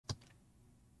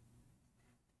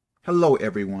Hello,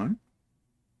 everyone.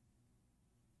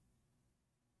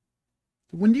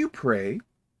 When you pray,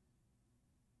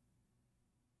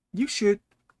 you should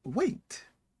wait.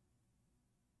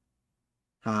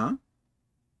 Huh?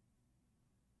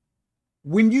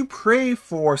 When you pray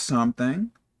for something,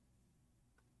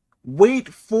 wait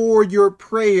for your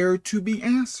prayer to be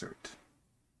answered.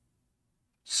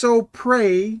 So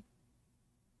pray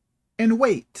and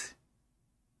wait.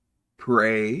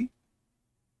 Pray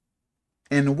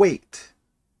and wait.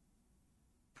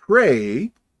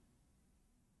 Pray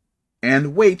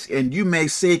and wait. And you may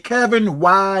say, Kevin,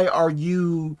 why are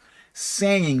you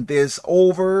saying this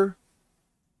over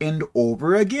and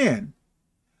over again?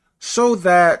 So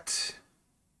that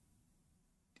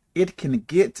it can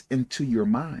get into your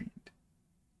mind.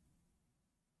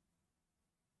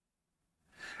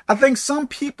 I think some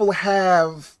people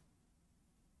have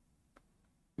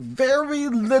very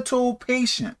little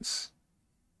patience.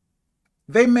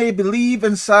 They may believe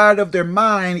inside of their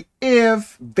mind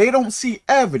if they don't see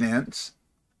evidence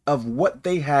of what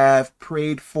they have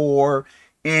prayed for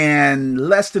in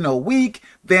less than a week,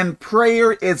 then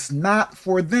prayer is not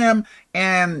for them,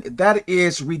 and that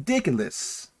is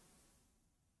ridiculous.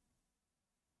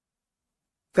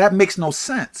 That makes no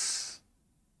sense.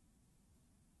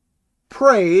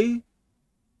 Pray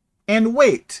and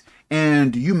wait.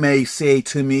 And you may say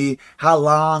to me, how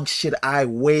long should I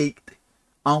wait,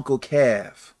 Uncle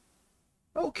Kev?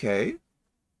 Okay.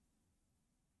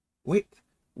 Wait,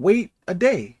 wait a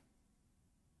day.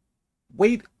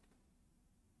 Wait,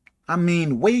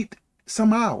 wait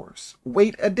some hours.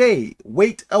 Wait a day.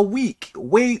 Wait a week.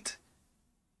 Wait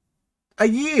a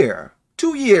year.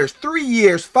 2 years, 3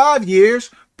 years, 5 years.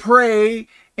 Pray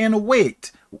and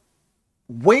wait.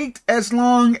 Wait as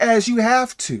long as you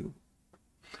have to.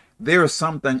 There is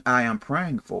something I am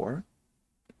praying for.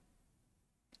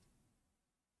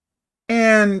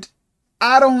 And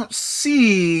I don't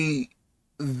see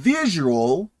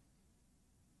visual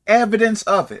evidence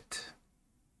of it.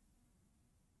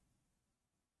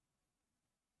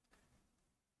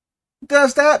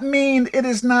 Does that mean it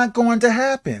is not going to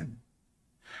happen?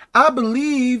 I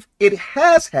believe it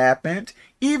has happened,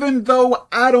 even though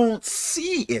I don't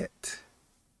see it.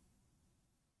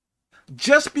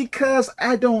 Just because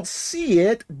I don't see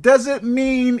it doesn't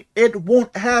mean it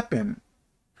won't happen.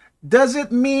 Does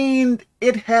it mean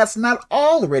it has not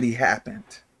already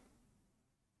happened?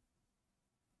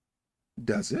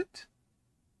 Does it?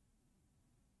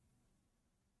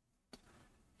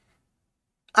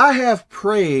 I have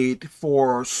prayed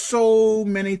for so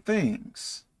many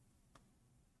things.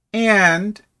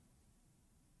 And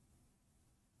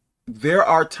there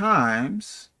are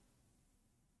times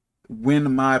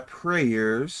when my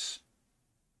prayers,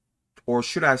 or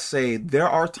should I say, there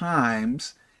are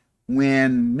times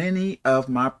when many of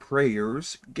my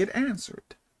prayers get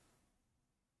answered.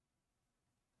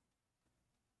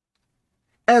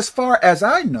 As far as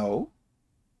I know,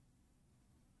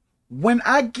 when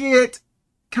I get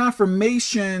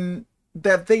confirmation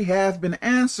that they have been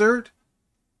answered,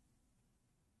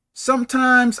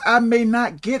 sometimes I may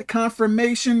not get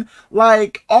confirmation,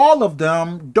 like all of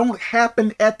them don't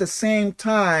happen at the same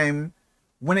time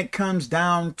when it comes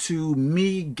down to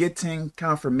me getting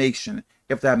confirmation,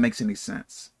 if that makes any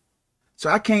sense. So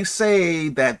I can't say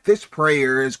that this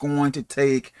prayer is going to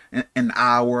take an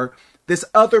hour, this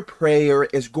other prayer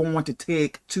is going to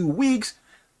take 2 weeks.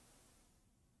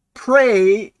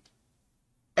 Pray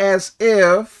as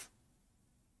if,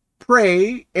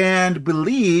 pray and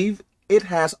believe it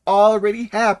has already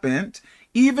happened,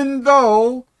 even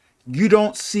though you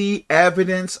don't see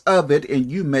evidence of it.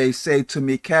 And you may say to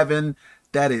me, Kevin,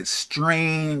 that is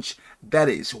strange. That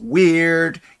is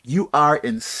weird. You are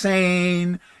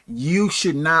insane. You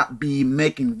should not be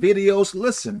making videos.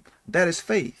 Listen, that is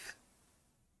faith.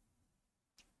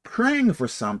 Praying for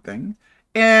something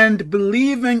and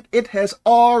believing it has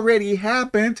already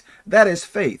happened, that is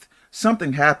faith.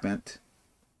 Something happened,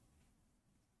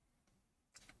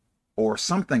 or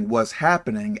something was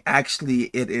happening. Actually,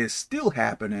 it is still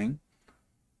happening.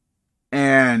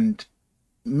 And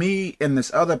me and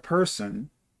this other person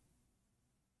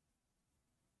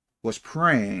was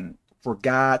praying for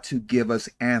God to give us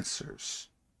answers,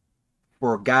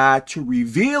 for God to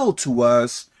reveal to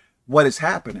us what is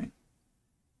happening.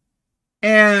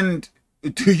 And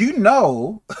do you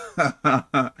know,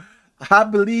 I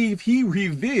believe he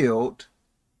revealed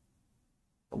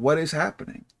what is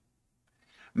happening.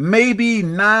 Maybe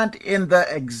not in the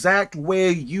exact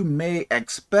way you may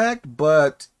expect,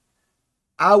 but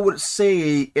I would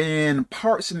say in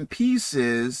parts and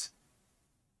pieces,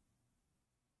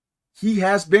 he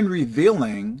has been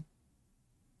revealing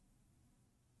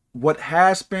what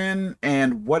has been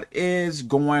and what is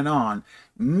going on.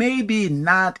 Maybe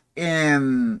not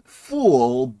in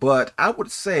full, but I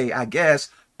would say, I guess,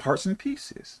 parts and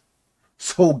pieces.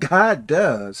 So God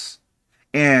does.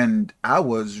 And I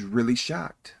was really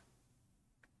shocked.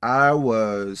 I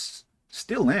was,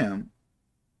 still am.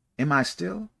 Am I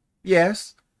still?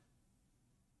 Yes,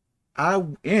 I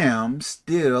am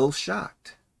still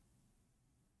shocked.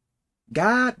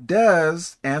 God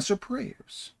does answer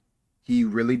prayers. He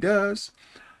really does.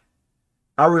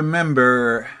 I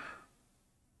remember,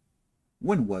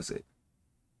 when was it?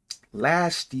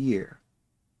 Last year,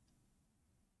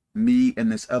 me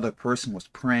and this other person was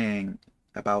praying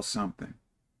about something.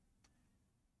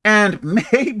 And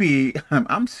maybe,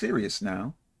 I'm serious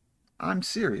now. I'm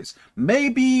serious.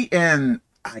 Maybe in,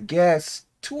 I guess,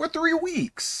 2 or 3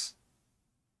 weeks,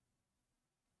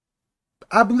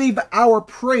 I believe our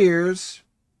prayers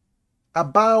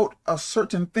about a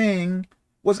certain thing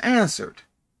was answered.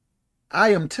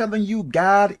 I am telling you,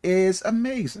 God is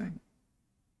amazing.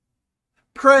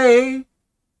 Pray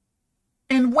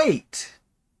and wait.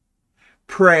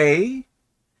 Pray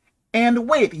and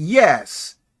wait.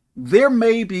 Yes, there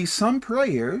may be some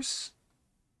prayers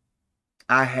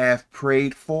I have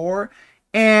prayed for,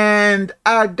 and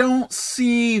I don't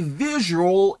see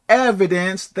visual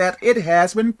evidence that it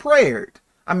has been prayed.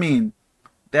 I mean,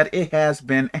 that it has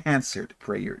been answered,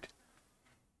 prayed.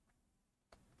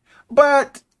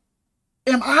 But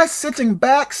am I sitting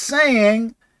back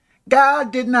saying,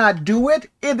 God did not do it,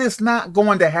 it is not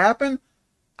going to happen?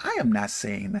 I am not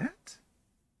saying that.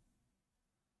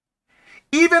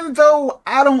 Even though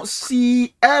I don't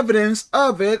see evidence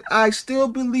of it, I still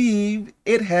believe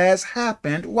it has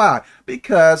happened. Why?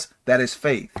 Because that is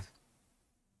faith.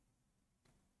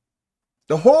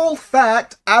 The whole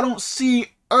fact I don't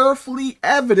see earthly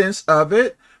evidence of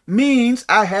it means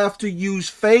I have to use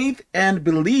faith and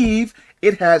believe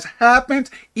it has happened,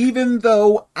 even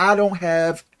though I don't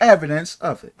have evidence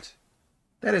of it.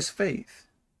 That is faith.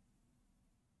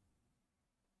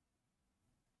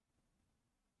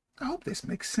 I hope this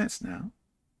makes sense now.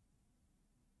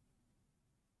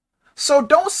 So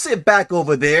don't sit back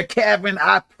over there, Kevin.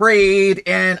 I prayed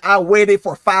and I waited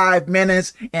for 5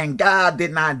 minutes and God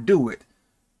did not do it.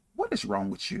 What is wrong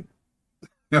with you?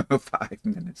 5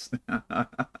 minutes.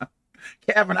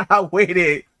 Kevin, I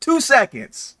waited 2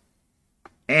 seconds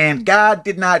and God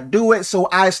did not do it. So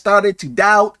I started to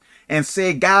doubt and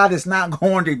say, God is not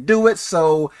going to do it.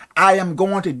 So I am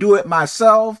going to do it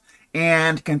myself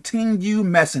and continue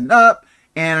messing up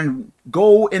and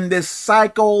go in this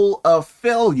cycle of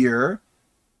failure,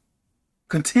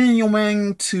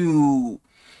 continuing to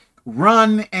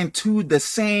run into the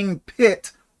same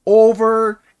pit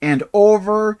over and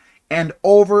over and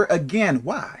over again.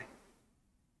 Why?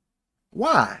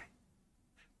 Why?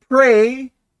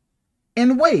 Pray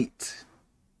and wait.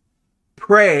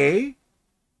 Pray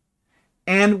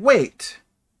and wait.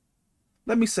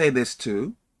 Let me say this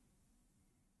too.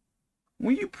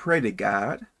 When you pray to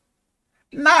God,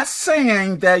 not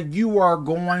saying that you are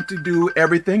going to do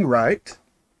everything right.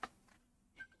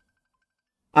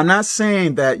 I'm not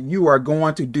saying that you are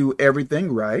going to do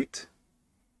everything right.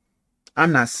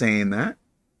 I'm not saying that.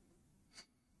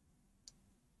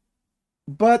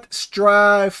 But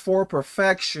strive for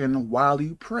perfection while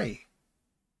you pray.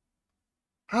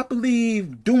 I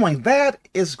believe doing that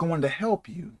is going to help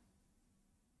you.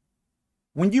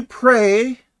 When you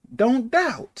pray, don't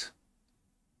doubt.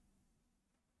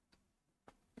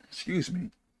 Excuse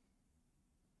me.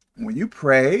 When you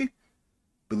pray,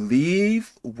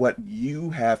 believe what you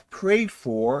have prayed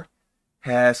for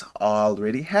has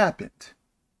already happened.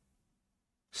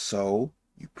 So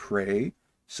you pray.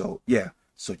 So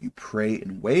you pray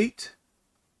and wait.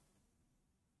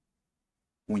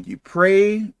 When you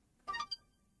pray,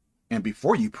 and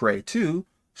before you pray too,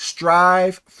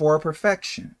 strive for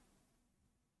perfection.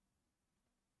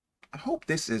 I hope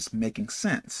this is making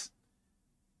sense.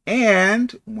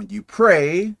 And when you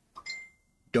pray,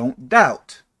 don't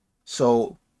doubt.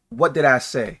 So what did I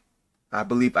say? I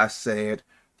believe I said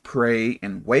pray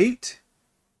and wait.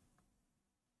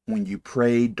 When you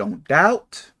pray, don't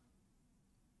doubt.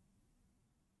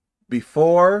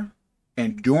 Before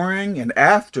and during and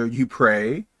after you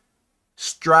pray,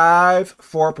 strive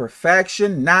for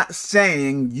perfection, not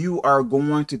saying you are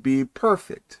going to be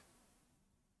perfect.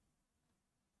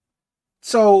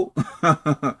 So,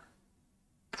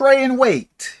 pray and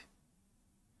wait.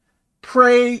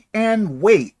 Pray and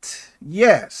wait.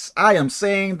 Yes, I am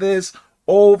saying this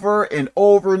over and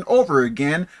over and over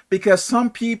again because some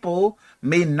people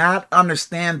may not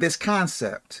understand this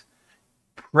concept.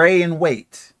 Pray and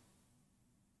wait.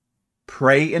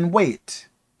 Pray and wait.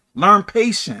 Learn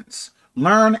patience.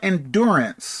 Learn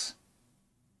endurance.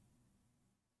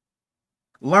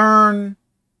 Learn,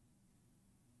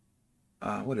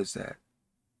 what is that?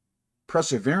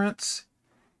 Perseverance.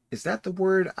 Is that the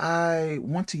word I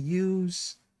want to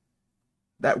use?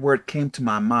 That word came to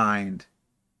my mind.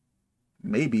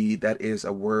 Maybe that is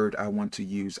a word I want to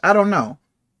use. I don't know.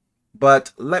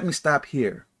 But let me stop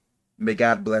here. May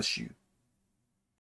God bless you.